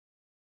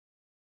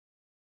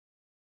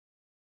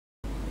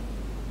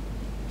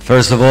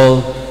First of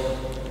all,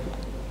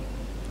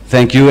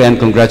 thank you and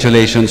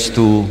congratulations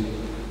to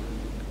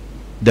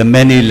the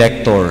many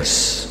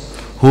lectors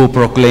who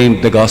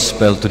proclaimed the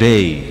gospel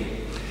today.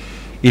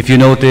 If you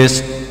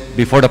noticed,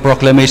 before the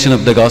proclamation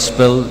of the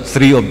gospel,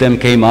 3 of them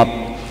came up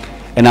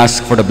and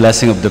asked for the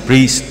blessing of the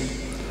priest,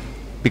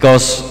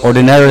 because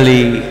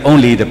ordinarily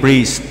only the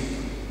priest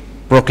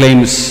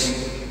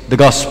proclaims the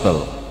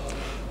gospel.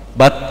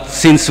 But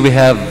since we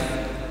have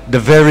the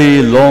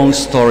very long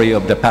story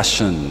of the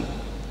Passion,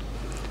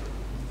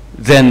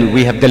 then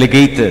we have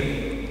delegated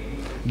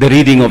the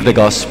reading of the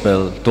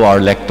gospel to our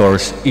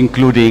lectors,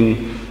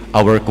 including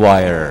our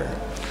choir.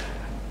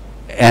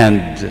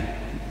 And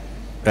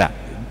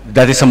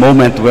that is a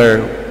moment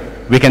where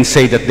we can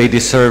say that they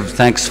deserve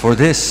thanks for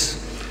this,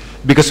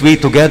 because we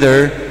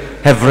together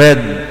have read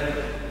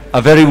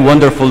a very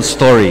wonderful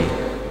story.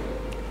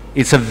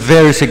 It's a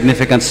very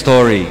significant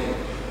story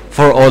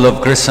for all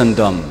of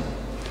Christendom,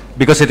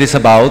 because it is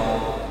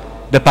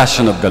about the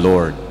Passion of the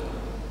Lord.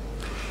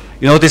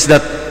 You notice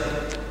that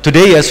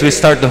today, as we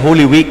start the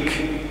Holy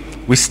Week,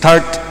 we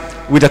start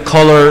with the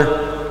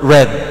color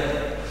red,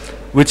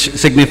 which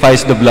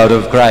signifies the blood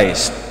of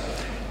Christ.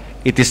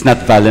 It is not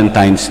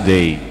Valentine's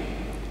Day,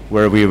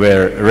 where we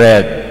wear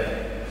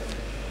red.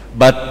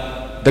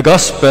 But the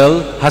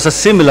gospel has a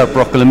similar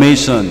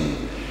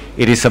proclamation.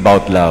 It is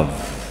about love.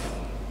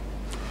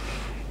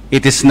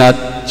 It is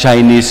not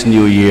Chinese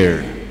New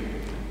Year.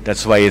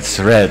 That's why it's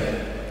red.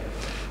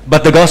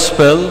 But the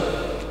gospel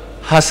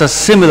has a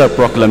similar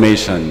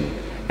proclamation,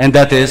 and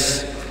that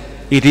is,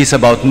 it is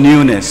about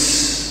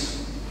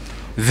newness.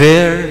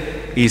 There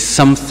is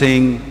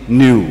something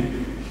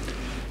new.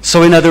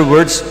 So in other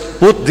words,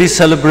 put these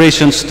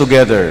celebrations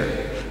together,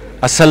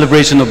 a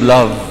celebration of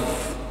love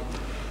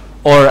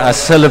or a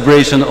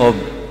celebration of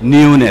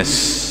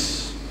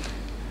newness,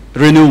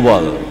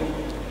 renewal,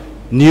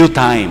 new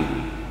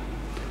time,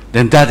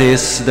 then that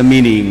is the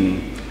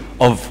meaning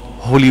of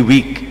Holy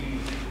Week.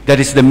 That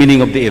is the meaning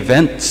of the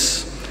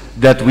events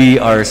that we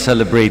are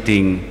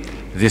celebrating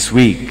this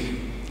week.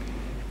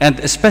 And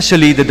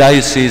especially the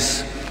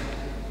diocese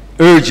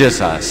urges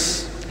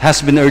us,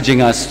 has been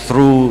urging us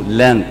through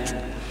Lent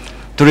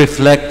to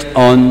reflect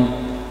on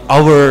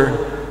our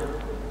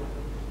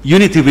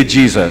unity with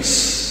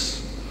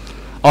Jesus,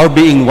 our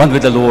being one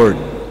with the Lord,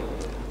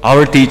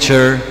 our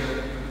teacher,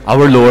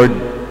 our Lord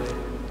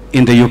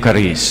in the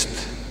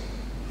Eucharist.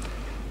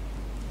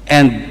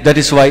 And that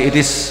is why it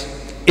is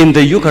in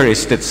the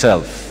Eucharist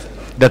itself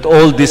that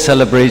all these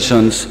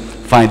celebrations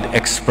find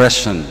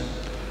expression.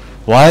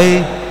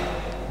 Why?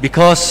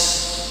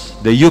 Because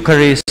the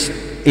Eucharist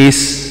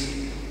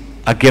is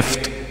a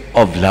gift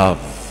of love.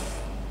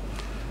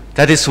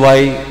 That is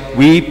why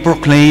we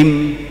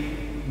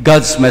proclaim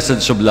God's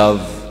message of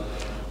love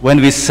when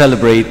we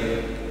celebrate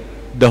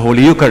the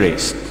Holy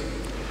Eucharist.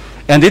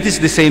 And it is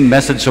the same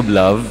message of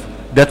love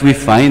that we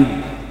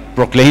find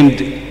proclaimed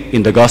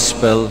in the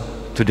gospel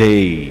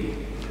today.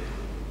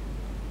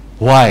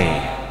 Why?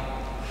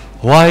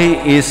 Why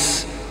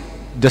is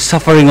the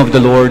suffering of the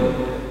Lord,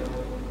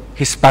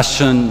 His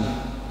passion,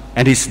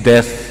 and His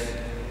death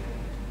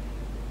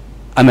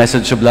a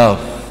message of love?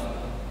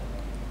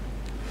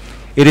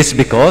 It is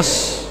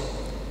because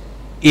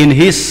in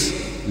His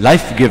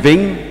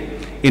life-giving,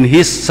 in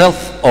His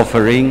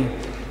self-offering,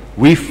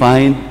 we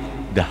find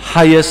the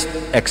highest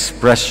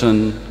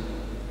expression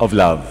of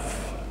love.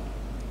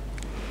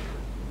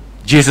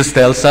 Jesus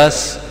tells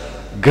us,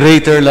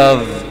 greater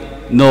love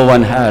no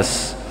one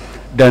has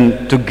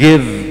than to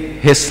give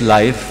his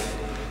life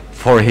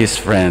for his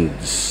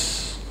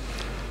friends.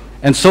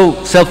 And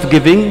so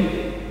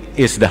self-giving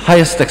is the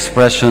highest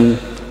expression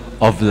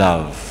of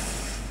love.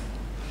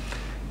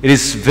 It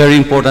is very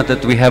important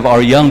that we have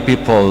our young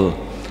people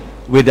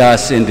with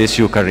us in this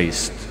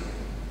Eucharist.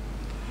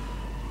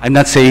 I'm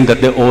not saying that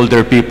the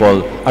older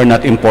people are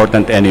not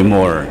important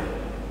anymore.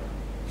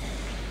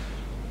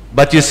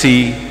 But you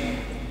see,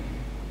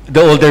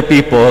 the older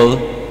people,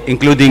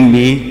 including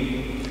me,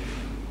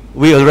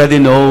 we already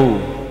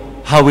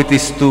know how it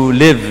is to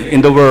live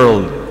in the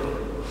world.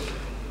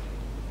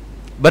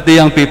 But the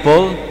young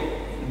people,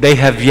 they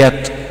have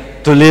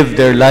yet to live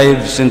their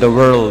lives in the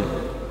world.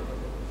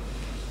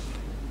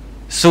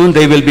 Soon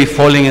they will be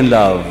falling in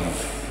love,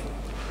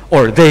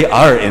 or they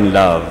are in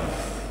love.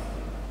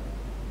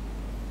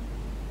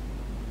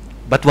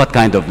 But what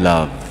kind of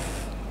love?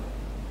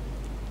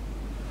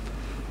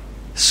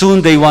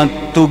 Soon they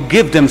want to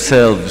give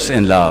themselves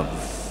in love,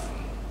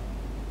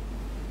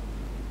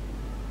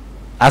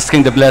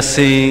 asking the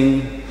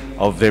blessing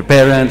of their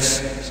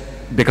parents,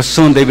 because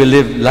soon they will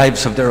live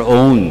lives of their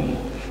own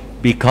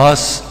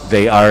because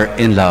they are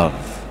in love.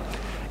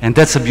 And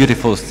that's a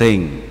beautiful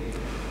thing.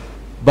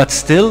 But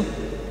still,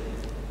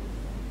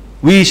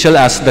 we shall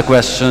ask the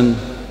question,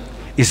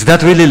 is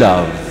that really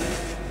love?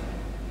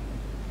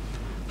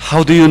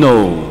 How do you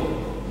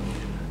know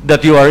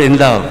that you are in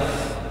love?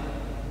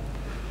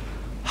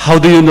 How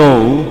do you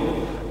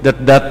know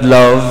that that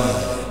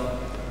love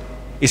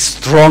is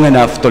strong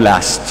enough to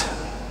last?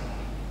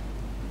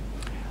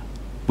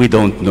 We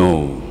don't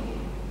know.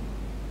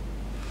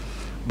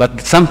 but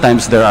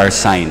sometimes there are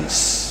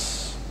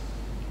signs.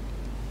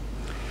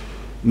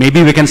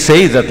 Maybe we can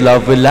say that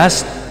love will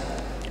last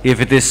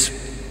if it is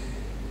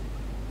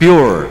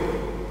pure,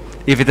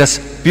 if it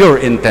has pure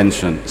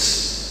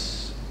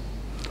intentions.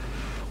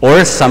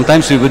 Or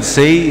sometimes we would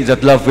say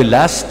that love will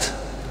last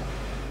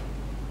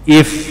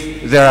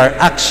if there are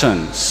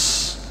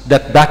actions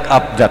that back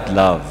up that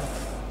love.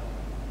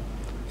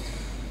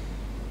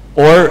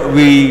 Or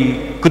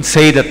we could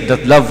say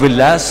that love will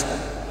last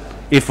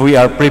if we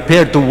are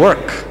prepared to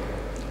work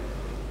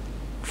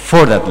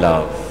for that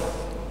love.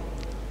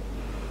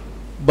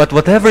 But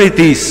whatever it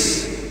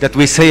is that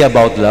we say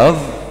about love,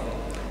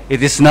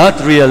 it is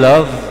not real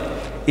love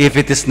if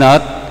it is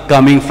not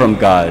coming from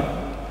God,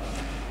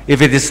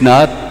 if it is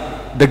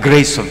not the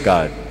grace of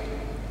God.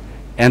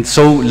 And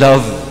so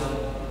love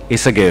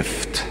is a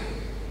gift.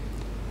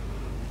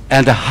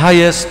 And the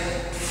highest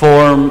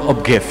form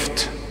of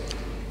gift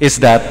is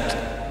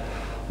that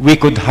we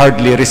could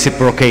hardly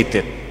reciprocate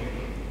it.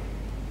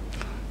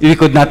 We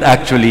could not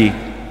actually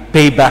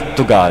pay back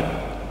to God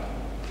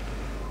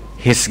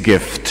His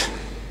gift.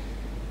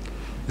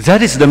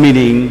 That is the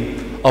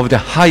meaning of the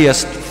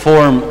highest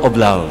form of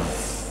love.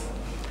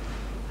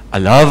 A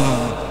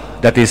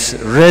love that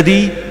is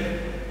ready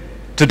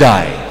to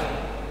die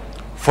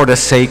for the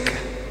sake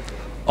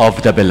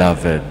of the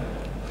beloved.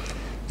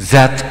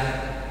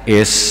 That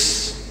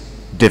is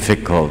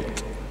difficult.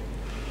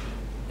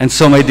 And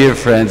so, my dear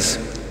friends,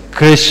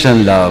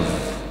 Christian love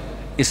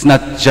is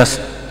not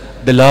just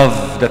the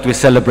love that we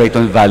celebrate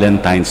on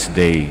Valentine's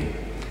Day.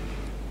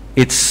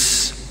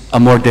 It's a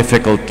more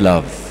difficult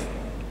love.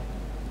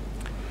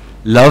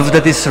 Love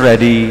that is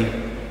ready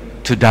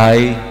to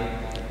die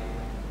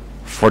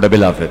for the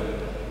beloved.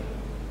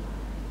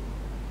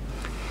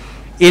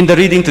 In the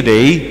reading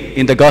today,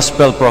 in the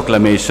Gospel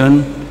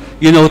proclamation,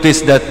 you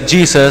notice that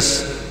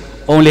Jesus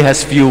only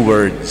has few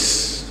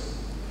words.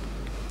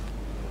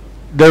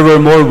 There were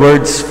more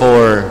words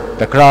for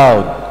the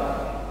crowd,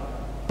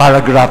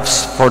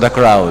 paragraphs for the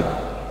crowd,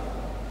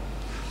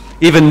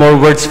 even more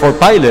words for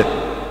Pilate,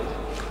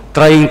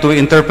 trying to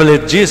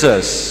interpolate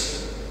Jesus.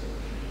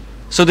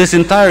 So this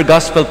entire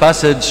gospel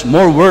passage,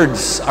 more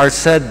words are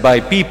said by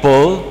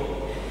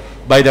people,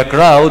 by the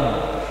crowd,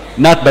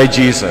 not by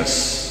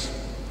Jesus.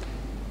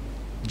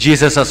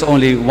 Jesus has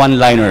only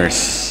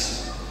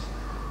one-liners.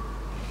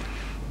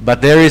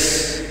 But there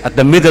is, at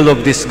the middle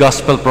of this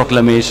gospel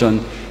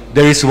proclamation,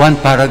 there is one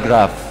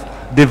paragraph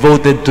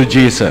devoted to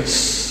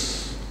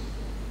Jesus.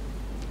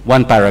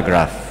 One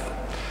paragraph.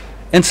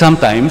 And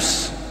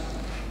sometimes,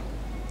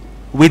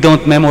 we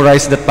don't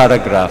memorize that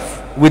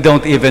paragraph. We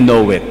don't even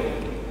know it.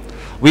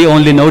 We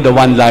only know the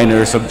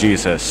one-liners of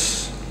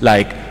Jesus.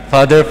 Like,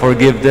 Father,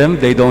 forgive them,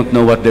 they don't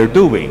know what they're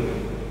doing.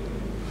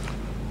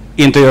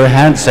 Into your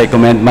hands I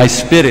commend my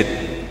spirit.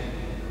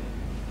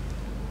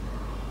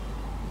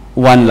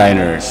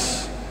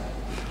 One-liners.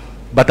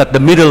 But at the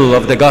middle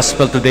of the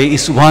gospel today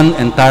is one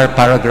entire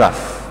paragraph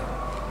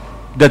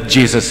that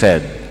Jesus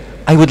said.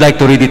 I would like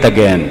to read it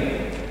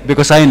again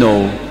because I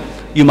know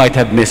you might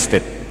have missed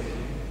it.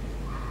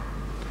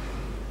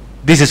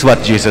 This is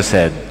what Jesus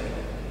said.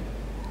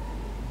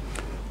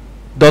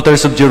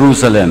 Daughters of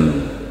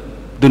Jerusalem,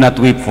 do not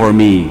weep for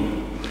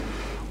me.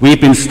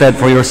 Weep instead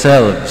for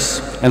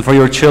yourselves and for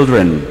your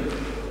children.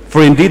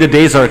 For indeed the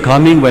days are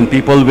coming when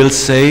people will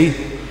say,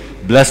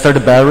 blessed are the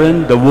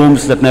barren, the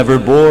wombs that never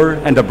bore,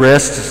 and the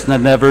breasts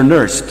that never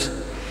nursed.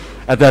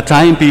 At that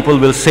time people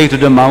will say to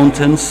the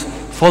mountains,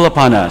 fall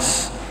upon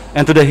us,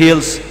 and to the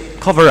hills,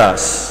 cover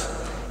us.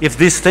 If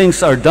these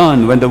things are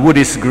done when the wood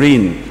is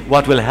green,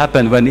 what will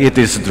happen when it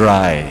is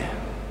dry?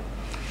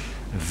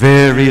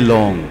 Very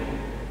long.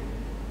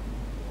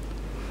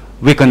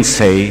 We can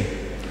say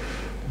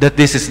that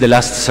this is the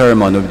last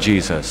sermon of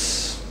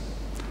Jesus,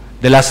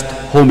 the last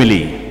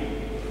homily.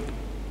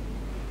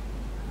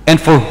 And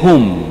for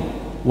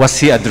whom was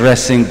he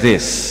addressing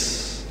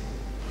this?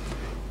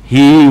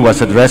 He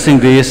was addressing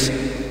this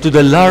to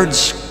the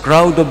large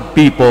crowd of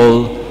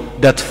people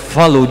that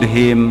followed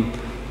him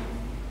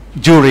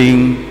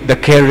during the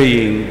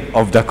carrying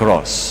of the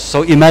cross.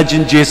 So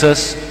imagine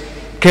Jesus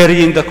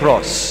carrying the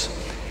cross.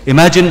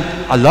 Imagine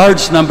a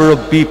large number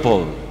of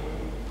people.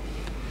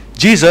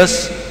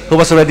 Jesus, who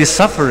was already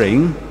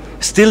suffering,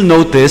 still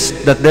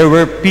noticed that there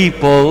were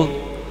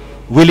people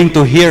willing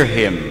to hear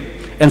him.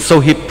 And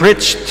so he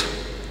preached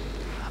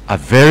a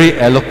very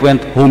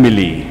eloquent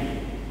homily.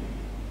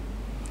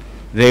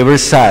 They were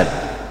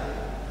sad.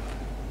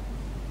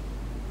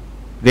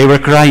 They were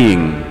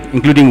crying,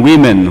 including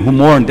women who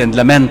mourned and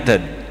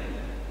lamented.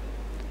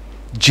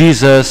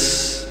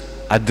 Jesus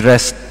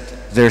addressed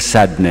their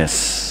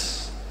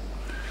sadness.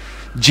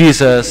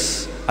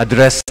 Jesus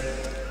addressed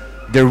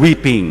their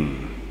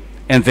weeping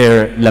and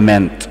their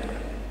lament.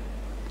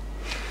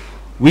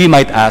 We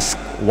might ask,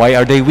 why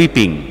are they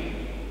weeping?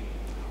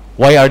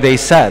 Why are they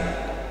sad?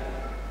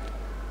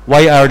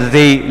 Why are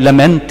they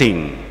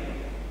lamenting?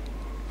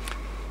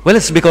 Well,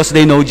 it's because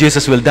they know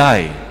Jesus will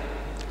die.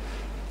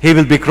 He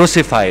will be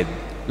crucified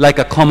like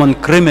a common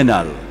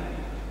criminal.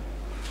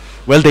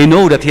 Well, they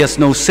know that he has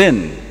no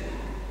sin.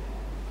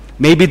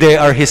 Maybe they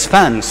are his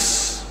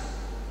fans.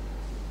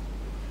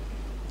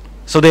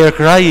 So they are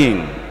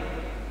crying.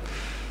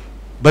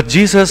 But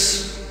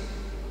Jesus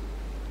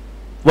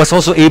was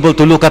also able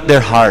to look at their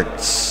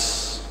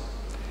hearts.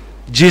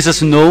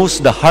 Jesus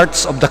knows the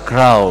hearts of the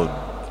crowd,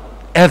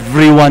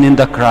 everyone in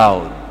the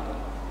crowd.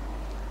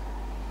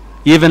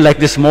 Even like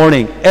this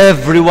morning,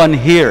 everyone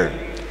here,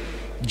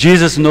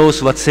 Jesus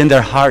knows what's in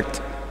their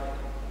heart.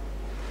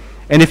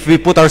 And if we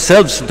put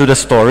ourselves into the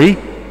story,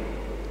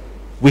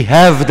 we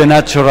have the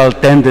natural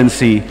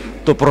tendency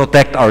to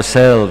protect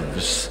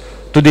ourselves,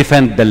 to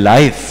defend the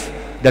life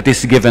that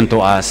is given to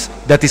us.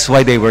 That is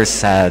why they were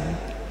sad.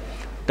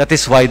 That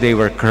is why they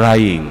were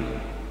crying.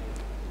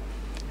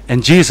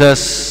 And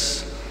Jesus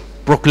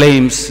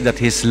proclaims that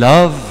his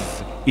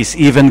love is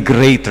even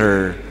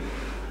greater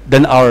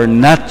than our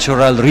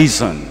natural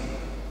reason.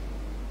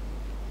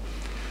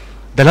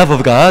 The love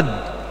of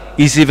God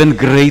is even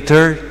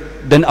greater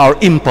than our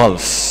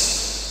impulse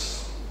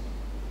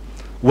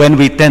when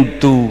we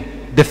tend to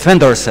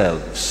defend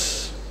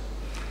ourselves.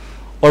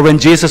 Or when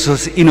Jesus,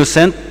 who's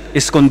innocent,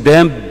 is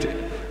condemned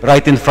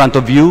right in front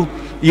of you,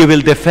 you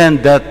will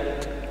defend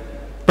that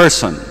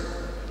person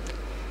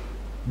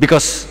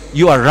because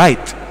you are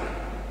right.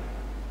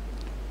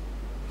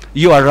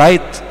 You are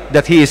right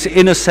that he is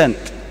innocent.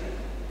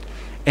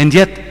 And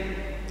yet,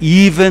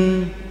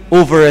 even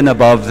over and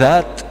above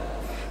that,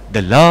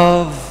 the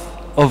love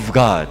of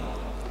God.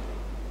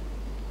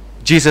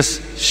 Jesus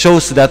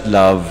shows that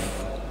love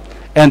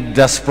and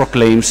thus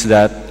proclaims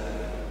that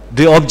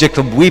the object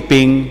of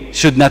weeping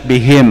should not be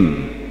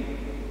him.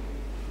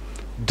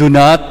 Do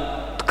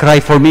not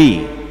cry for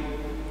me,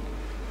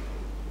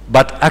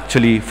 but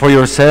actually for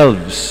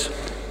yourselves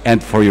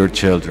and for your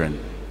children.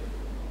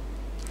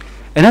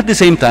 And at the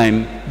same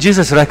time,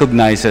 Jesus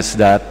recognizes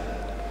that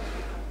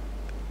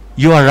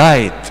you are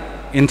right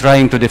in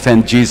trying to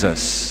defend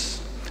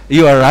Jesus.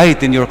 You are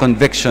right in your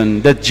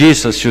conviction that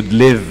Jesus should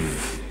live.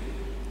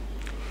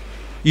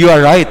 You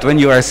are right when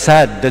you are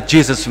sad that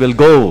Jesus will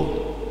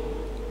go.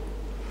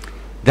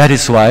 That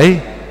is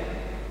why,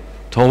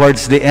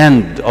 towards the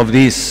end of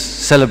these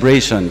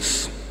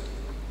celebrations,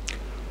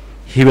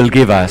 he will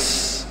give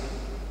us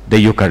the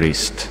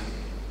Eucharist.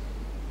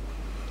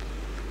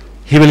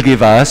 He will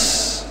give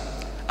us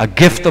a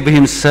gift of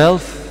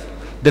himself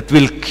that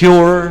will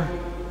cure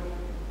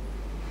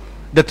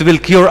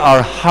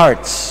our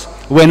hearts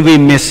when we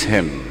miss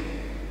him.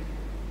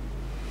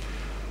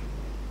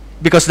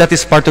 Because that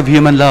is part of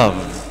human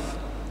love.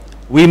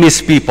 We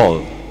miss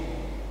people.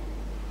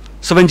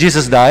 So when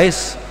Jesus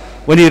dies,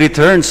 when he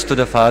returns to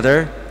the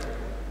Father,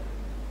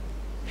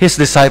 his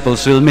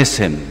disciples will miss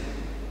him.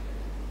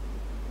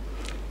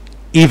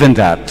 Even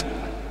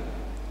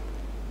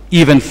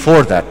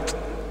for that,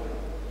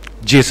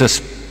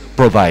 Jesus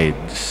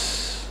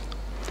provides.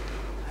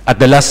 At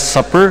the Last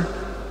Supper,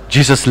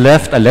 Jesus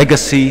left a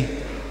legacy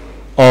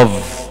of,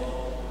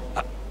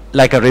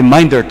 like a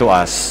reminder to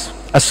us,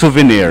 a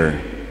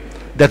souvenir,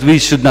 that we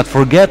should not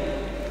forget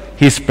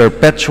his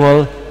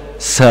perpetual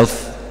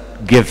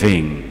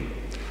self-giving.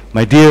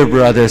 My dear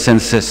brothers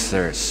and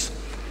sisters,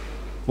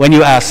 when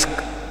you ask,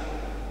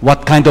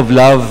 what kind of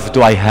love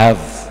do I have?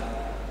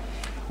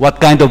 What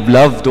kind of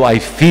love do I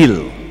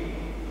feel?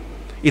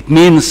 It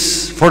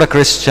means for a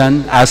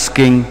Christian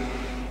asking,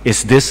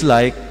 is this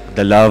like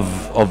the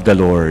love of the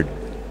Lord?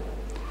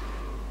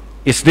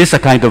 Is this a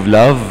kind of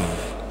love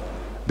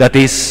that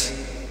is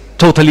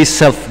totally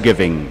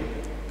self-giving,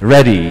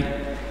 ready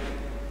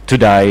to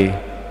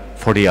die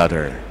for the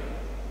other?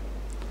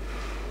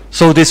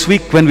 So this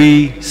week, when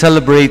we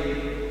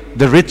celebrate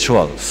the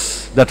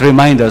rituals that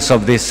remind us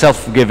of this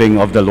self-giving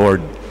of the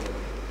Lord,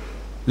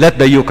 let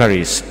the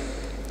Eucharist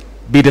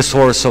be the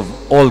source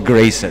of all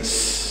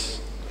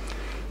graces.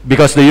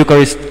 Because the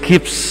Eucharist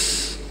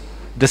keeps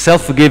the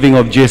self-giving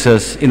of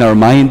Jesus in our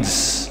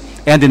minds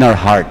and in our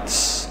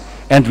hearts,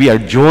 and we are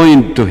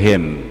joined to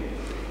him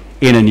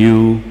in a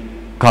new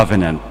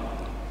covenant.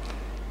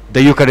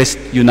 The Eucharist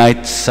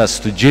unites us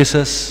to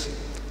Jesus,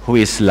 who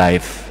is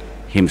life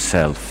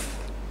himself.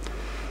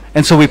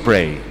 And so we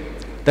pray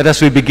that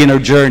as we begin our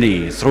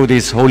journey through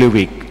this Holy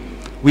Week,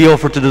 we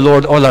offer to the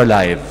Lord all our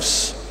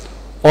lives,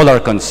 all our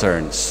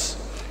concerns.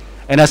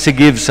 And as he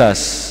gives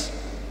us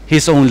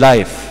his own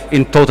life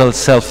in total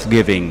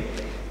self-giving,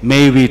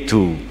 may we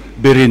too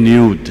be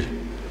renewed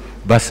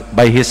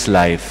by his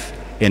life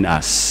in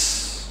us.